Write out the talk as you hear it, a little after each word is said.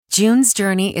June's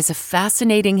Journey is a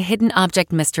fascinating hidden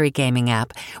object mystery gaming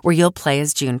app where you'll play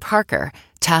as June Parker,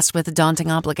 tasked with a daunting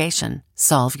obligation: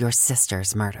 solve your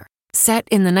sister's murder. Set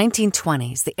in the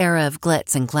 1920s, the era of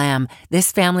glitz and glam,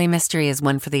 this family mystery is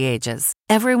one for the ages.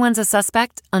 Everyone's a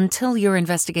suspect until your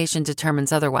investigation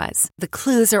determines otherwise. The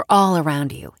clues are all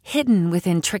around you, hidden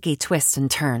within tricky twists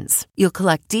and turns. You'll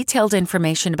collect detailed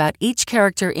information about each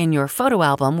character in your photo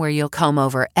album where you'll comb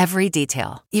over every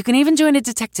detail. You can even join a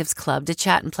detectives club to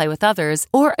chat and play with others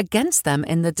or against them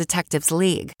in the Detectives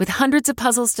League. With hundreds of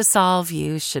puzzles to solve,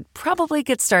 you should probably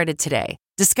get started today.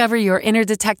 Discover your inner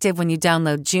detective when you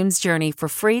download June's Journey for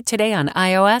free today on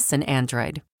iOS and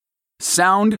Android.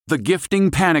 Sound the gifting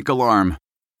panic alarm.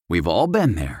 We've all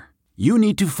been there. You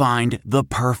need to find the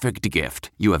perfect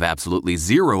gift. You have absolutely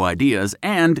zero ideas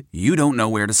and you don't know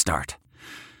where to start.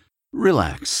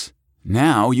 Relax.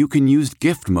 Now you can use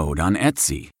gift mode on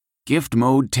Etsy. Gift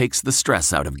mode takes the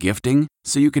stress out of gifting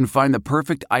so you can find the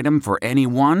perfect item for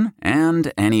anyone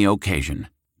and any occasion.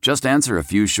 Just answer a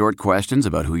few short questions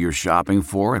about who you're shopping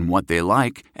for and what they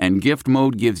like, and Gift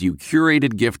Mode gives you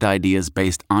curated gift ideas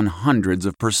based on hundreds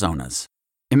of personas.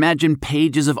 Imagine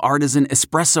pages of artisan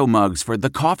espresso mugs for the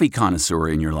coffee connoisseur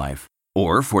in your life.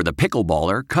 Or for the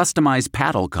pickleballer, customized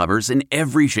paddle covers in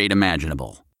every shade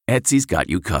imaginable. Etsy's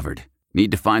got you covered. Need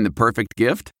to find the perfect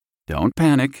gift? Don't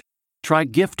panic. Try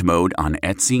Gift Mode on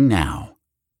Etsy now.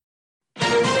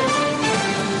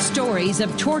 Stories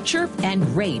of torture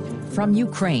and rape from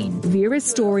Ukraine. Vera's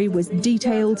story was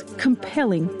detailed,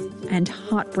 compelling, and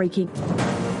heartbreaking.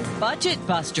 Budget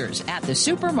busters at the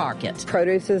supermarket.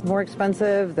 Produce is more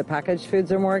expensive. The packaged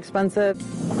foods are more expensive.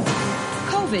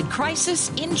 COVID crisis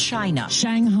in China.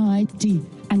 Shanghai, deep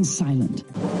and silent.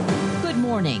 Good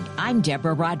morning. I'm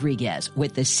Deborah Rodriguez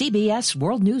with the CBS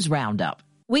World News Roundup.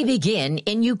 We begin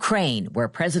in Ukraine, where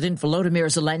President Volodymyr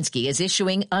Zelensky is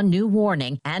issuing a new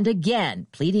warning and again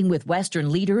pleading with Western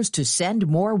leaders to send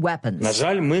more weapons. He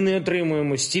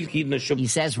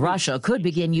says Russia could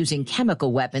begin using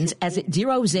chemical weapons as it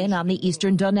zeroes in on the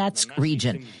eastern Donetsk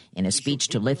region. In a speech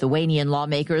to Lithuanian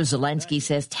lawmakers, Zelensky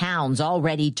says towns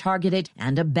already targeted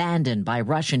and abandoned by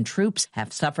Russian troops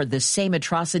have suffered the same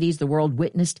atrocities the world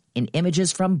witnessed in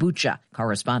images from Bucha.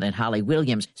 Correspondent Holly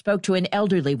Williams spoke to an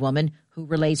elderly woman who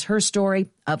relays her story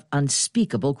of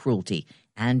unspeakable cruelty,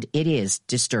 and it is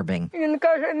disturbing.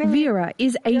 Vera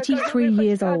is 83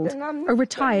 years old, a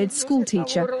retired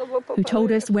schoolteacher, who told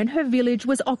us when her village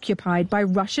was occupied by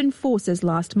Russian forces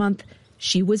last month,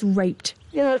 she was raped.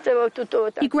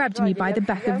 He grabbed me by the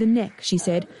back of the neck, she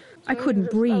said. I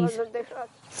couldn't breathe.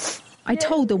 I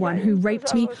told the one who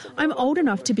raped me, I'm old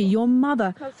enough to be your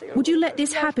mother. Would you let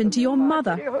this happen to your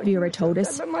mother? Vera told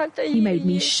us. He made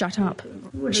me shut up.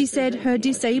 She said her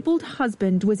disabled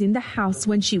husband was in the house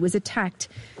when she was attacked,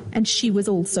 and she was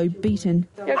also beaten.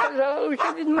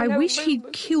 I wish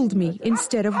he'd killed me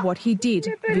instead of what he did,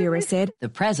 Vera said. The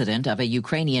president of a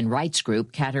Ukrainian rights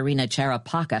group, Katerina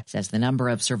Cherepaka, says the number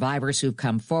of survivors who've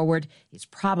come forward is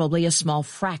probably a small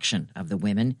fraction of the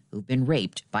women who've been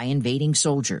raped by invading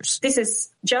soldiers. This is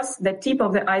just the tip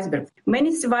of the iceberg.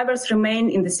 Many survivors remain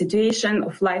in the situation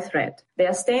of life threat. They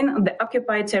are staying on the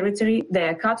occupied territory. They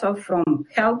are cut off from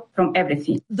help, from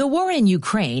everything. The war in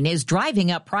Ukraine is driving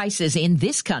up prices in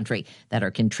this country that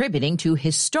are contributing to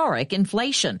historic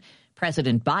inflation.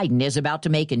 President Biden is about to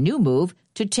make a new move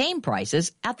to tame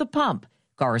prices at the pump.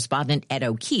 Correspondent Ed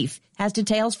O'Keefe has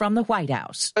details from the White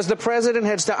House. As the president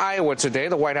heads to Iowa today,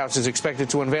 the White House is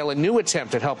expected to unveil a new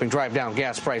attempt at helping drive down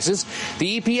gas prices.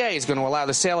 The EPA is going to allow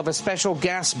the sale of a special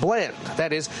gas blend,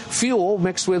 that is, fuel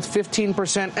mixed with 15%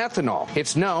 ethanol.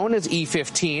 It's known as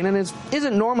E15 and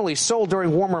isn't normally sold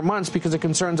during warmer months because of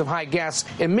concerns of high gas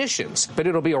emissions. But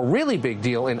it'll be a really big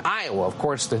deal in Iowa, of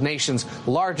course, the nation's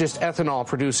largest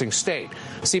ethanol-producing state.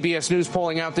 CBS News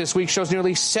polling out this week shows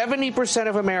nearly 70%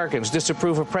 of Americans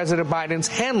disapprove of President Biden's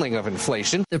handling of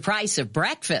inflation. The price of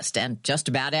breakfast and just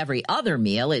about every other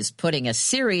meal is putting a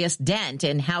serious dent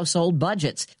in household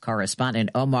budgets.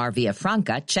 Correspondent Omar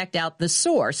Villafranca checked out the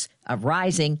source of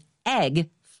rising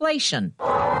eggflation.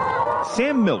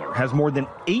 Sam Miller has more than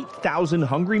 8,000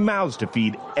 hungry mouths to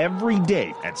feed every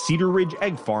day at Cedar Ridge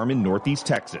Egg Farm in Northeast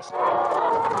Texas.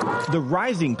 The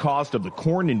rising cost of the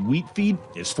corn and wheat feed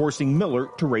is forcing Miller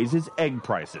to raise his egg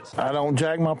prices. I don't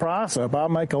jack my price up. I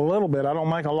make a little bit. I don't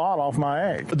make a lot off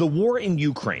my egg. The war in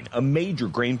Ukraine, a major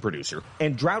grain producer,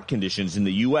 and drought conditions in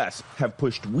the U.S. have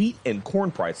pushed wheat and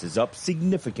corn prices up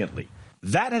significantly.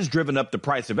 That has driven up the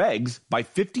price of eggs by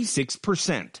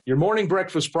 56%. Your morning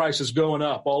breakfast price is going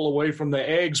up all the way from the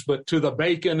eggs, but to the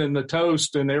bacon and the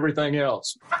toast and everything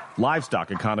else. Livestock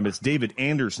economist David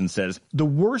Anderson says the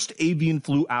worst avian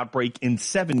flu outbreak in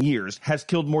 7 years has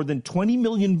killed more than 20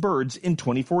 million birds in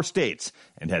 24 states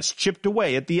and has chipped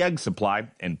away at the egg supply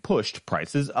and pushed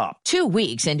prices up. 2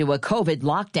 weeks into a COVID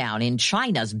lockdown in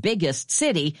China's biggest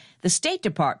city, the State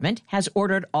Department has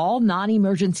ordered all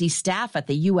non-emergency staff at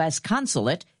the U.S.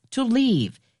 consulate to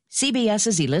leave.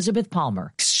 CBS's Elizabeth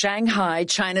Palmer. Shanghai,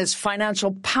 China's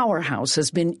financial powerhouse, has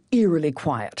been eerily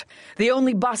quiet. The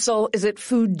only bustle is at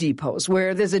food depots,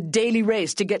 where there's a daily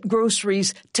race to get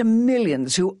groceries to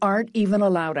millions who aren't even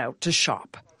allowed out to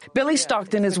shop. Billy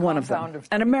Stockton is one of them,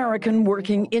 an American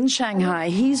working in Shanghai.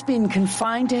 He's been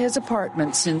confined to his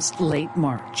apartment since late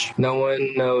March. No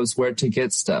one knows where to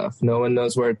get stuff. No one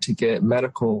knows where to get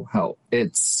medical help.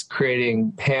 It's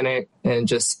creating panic and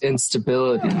just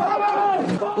instability.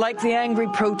 Like the angry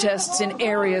protests in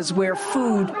areas where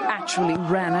food actually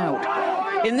ran out.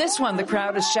 In this one, the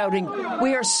crowd is shouting,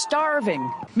 "We are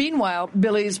starving." Meanwhile,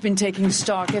 Billy's been taking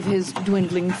stock of his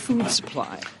dwindling food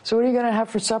supply. So what are you going to have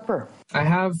for supper? I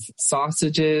have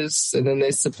sausages, and then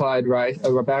they supplied rice,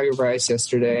 a bag of rice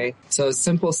yesterday. So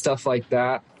simple stuff like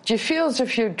that. Do you feel as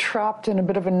if you're trapped in a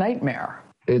bit of a nightmare?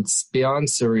 It's beyond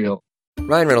surreal.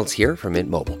 Ryan Reynolds here from Mint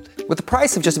Mobile. With the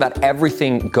price of just about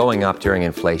everything going up during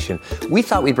inflation, we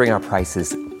thought we'd bring our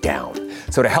prices down.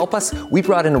 So to help us, we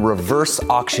brought in a reverse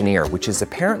auctioneer, which is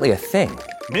apparently a thing.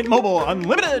 Mint Mobile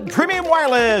Unlimited Premium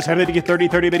Wireless. How to get 30,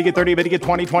 30, bit to get 30, bit to get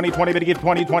 20, 20, 20, bit to get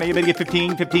 20, 20, bit to get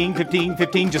 15, 15, 15,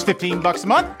 15, just $15 a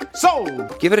month?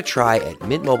 Sold! Give it a try at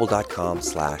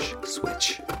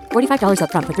mintmobile.com/switch. $45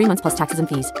 up front for 3 months plus taxes and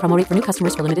fees. Promo rate for new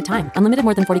customers for limited time. Unlimited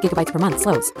more than 40 gigabytes per month.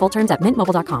 Slows full terms at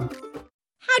mintmobile.com.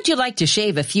 How'd you like to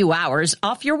shave a few hours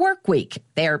off your work week?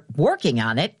 They're working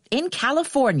on it in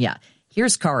California.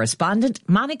 Here's correspondent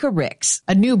Monica Ricks.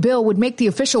 A new bill would make the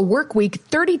official work week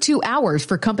 32 hours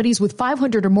for companies with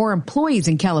 500 or more employees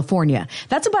in California.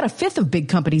 That's about a fifth of big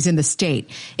companies in the state.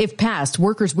 If passed,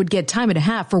 workers would get time and a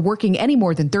half for working any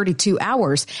more than 32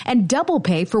 hours and double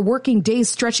pay for working days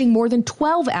stretching more than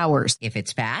 12 hours. If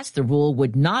it's passed, the rule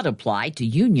would not apply to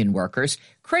union workers.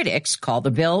 Critics call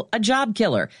the bill a job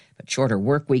killer, but shorter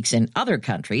work weeks in other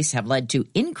countries have led to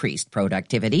increased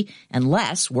productivity and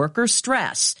less worker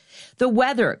stress. The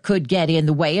weather could get in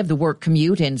the way of the work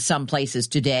commute in some places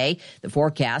today. The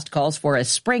forecast calls for a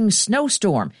spring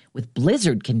snowstorm with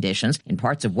blizzard conditions in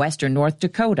parts of western North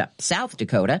Dakota, South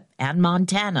Dakota, and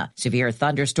Montana. Severe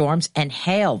thunderstorms and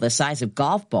hail the size of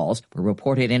golf balls were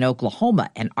reported in Oklahoma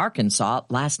and Arkansas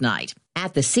last night.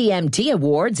 At the CMT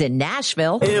Awards in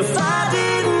Nashville, if I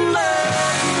didn't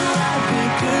love you, I'd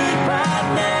be good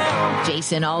right now.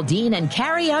 Jason Aldean and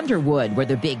Carrie Underwood were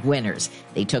the big winners.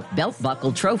 They took belt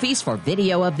buckle trophies for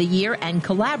Video of the Year and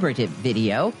Collaborative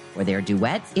Video for their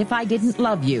duet, If I Didn't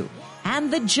Love You.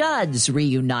 And the Judds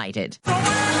reunited.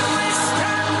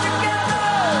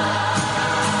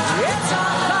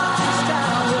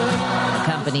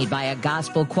 Accompanied by a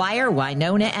gospel choir,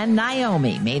 Winona and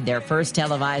Naomi made their first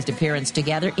televised appearance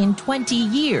together in 20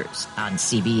 years on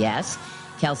CBS.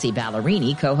 Kelsey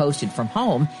Ballerini co-hosted from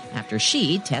home after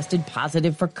she tested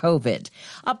positive for COVID.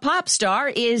 A pop star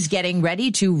is getting ready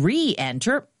to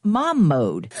re-enter mom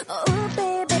mode.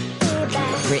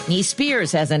 Britney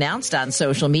Spears has announced on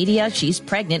social media she's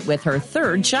pregnant with her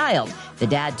third child. The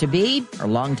dad-to-be, her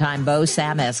longtime beau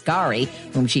Sam Asghari,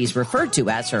 whom she's referred to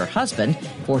as her husband.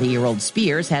 40-year-old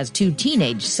Spears has 2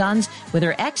 teenage sons with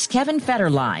her ex Kevin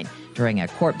Federline. During a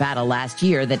court battle last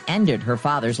year that ended her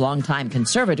father's longtime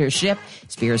conservatorship,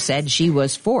 Spears said she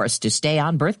was forced to stay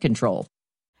on birth control.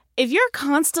 If you're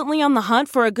constantly on the hunt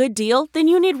for a good deal, then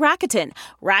you need Rakuten.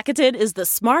 Rakuten is the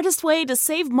smartest way to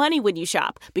save money when you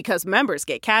shop because members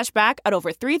get cash back at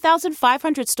over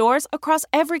 3,500 stores across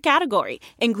every category,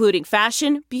 including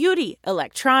fashion, beauty,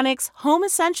 electronics, home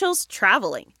essentials,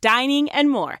 traveling, dining, and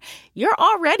more. You're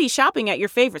already shopping at your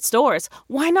favorite stores.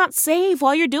 Why not save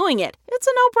while you're doing it? It's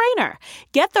a no-brainer.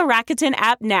 Get the Rakuten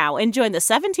app now and join the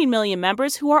 17 million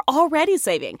members who are already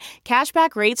saving.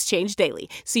 Cashback rates change daily.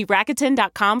 See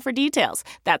Rakuten.com for details.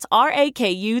 That's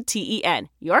Rakuten.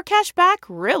 Your cashback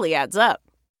really adds up.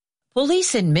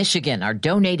 Police in Michigan are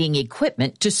donating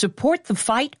equipment to support the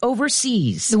fight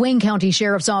overseas. The Wayne County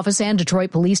Sheriff's Office and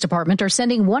Detroit Police Department are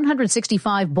sending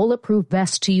 165 bulletproof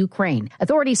vests to Ukraine.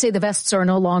 Authorities say the vests are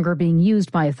no longer being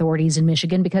used by authorities in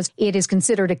Michigan because it is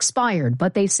considered expired,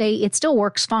 but they say it still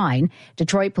works fine.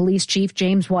 Detroit Police Chief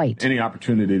James White. Any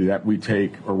opportunity that we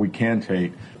take or we can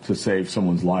take to save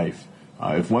someone's life,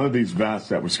 If one of these vests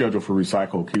that were scheduled for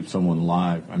recycle keeps someone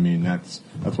alive, I mean, that's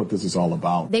what this is all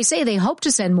about. They say they hope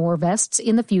to send more vests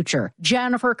in the future.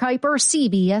 Jennifer Kuiper,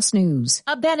 CBS News.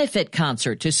 A benefit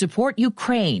concert to support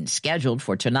Ukraine scheduled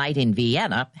for tonight in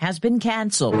Vienna has been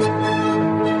canceled.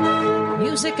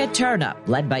 Music at Turnup,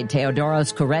 led by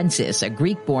Theodoros Kourensis, a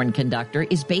Greek-born conductor,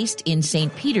 is based in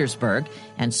St. Petersburg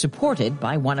and supported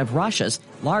by one of Russia's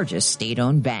largest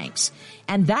state-owned banks.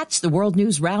 And that's the World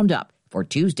News Roundup for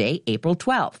Tuesday, April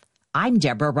 12th. I'm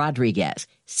Deborah Rodriguez,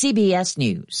 CBS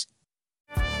News.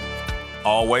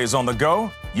 Always on the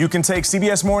go? You can take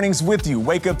CBS Mornings with you.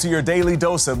 Wake up to your daily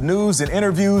dose of news and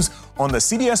interviews on the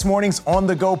CBS Mornings On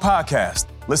the Go podcast.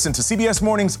 Listen to CBS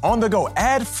Mornings On the Go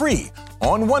ad-free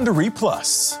on Wondery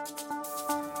Plus.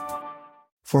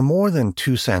 For more than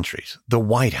 2 centuries, the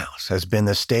White House has been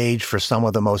the stage for some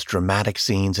of the most dramatic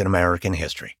scenes in American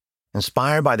history.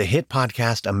 Inspired by the hit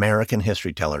podcast American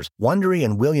History Tellers, Wondery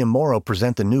and William Morrow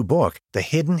present the new book, The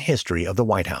Hidden History of the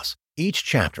White House. Each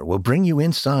chapter will bring you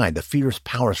inside the fierce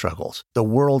power struggles, the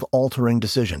world-altering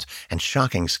decisions, and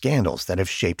shocking scandals that have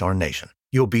shaped our nation.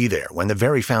 You'll be there when the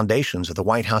very foundations of the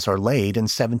White House are laid in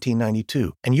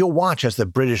 1792, and you'll watch as the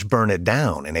British burn it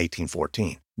down in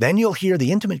 1814. Then you'll hear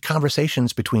the intimate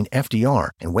conversations between FDR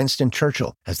and Winston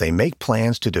Churchill as they make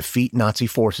plans to defeat Nazi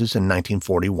forces in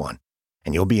 1941.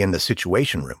 And you'll be in the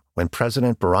Situation Room when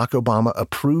President Barack Obama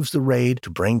approves the raid to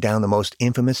bring down the most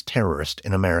infamous terrorist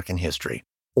in American history.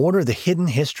 Order The Hidden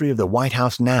History of the White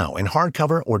House now in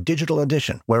hardcover or digital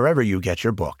edition, wherever you get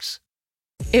your books.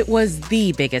 It was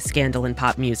the biggest scandal in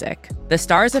pop music. The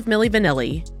stars of Milli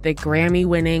Vanilli, the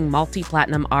Grammy-winning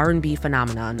multi-platinum R&B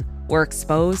phenomenon, were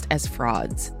exposed as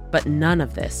frauds. But none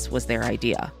of this was their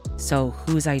idea. So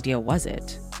whose idea was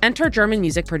it? Enter German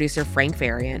music producer Frank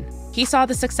Farian. He saw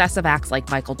the success of acts like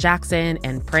Michael Jackson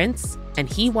and Prince, and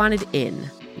he wanted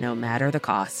in, no matter the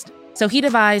cost. So he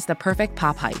devised the perfect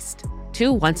pop heist.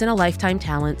 2 once-in-a-lifetime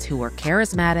talents who were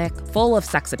charismatic, full of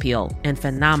sex appeal, and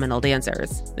phenomenal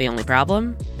dancers. The only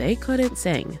problem? They couldn't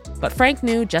sing. But Frank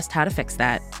knew just how to fix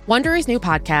that. Wondery's new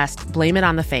podcast, Blame It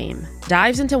on the Fame,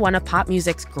 dives into one of pop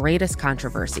music's greatest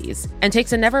controversies and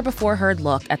takes a never-before-heard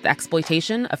look at the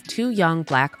exploitation of 2 young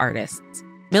Black artists.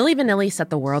 Milli Vanilli set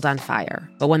the world on fire,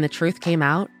 but when the truth came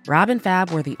out, Rob and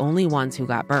Fab were the only ones who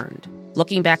got burned.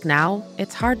 Looking back now,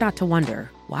 it's hard not to wonder,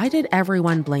 why did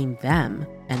everyone blame them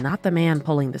and not the man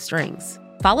pulling the strings?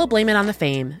 Follow Blame It on the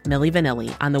Fame, Milli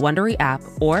Vanilli on the Wondery app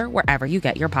or wherever you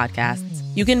get your podcasts.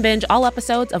 You can binge all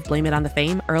episodes of Blame It on the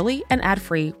Fame early and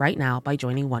ad-free right now by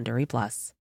joining Wondery Plus.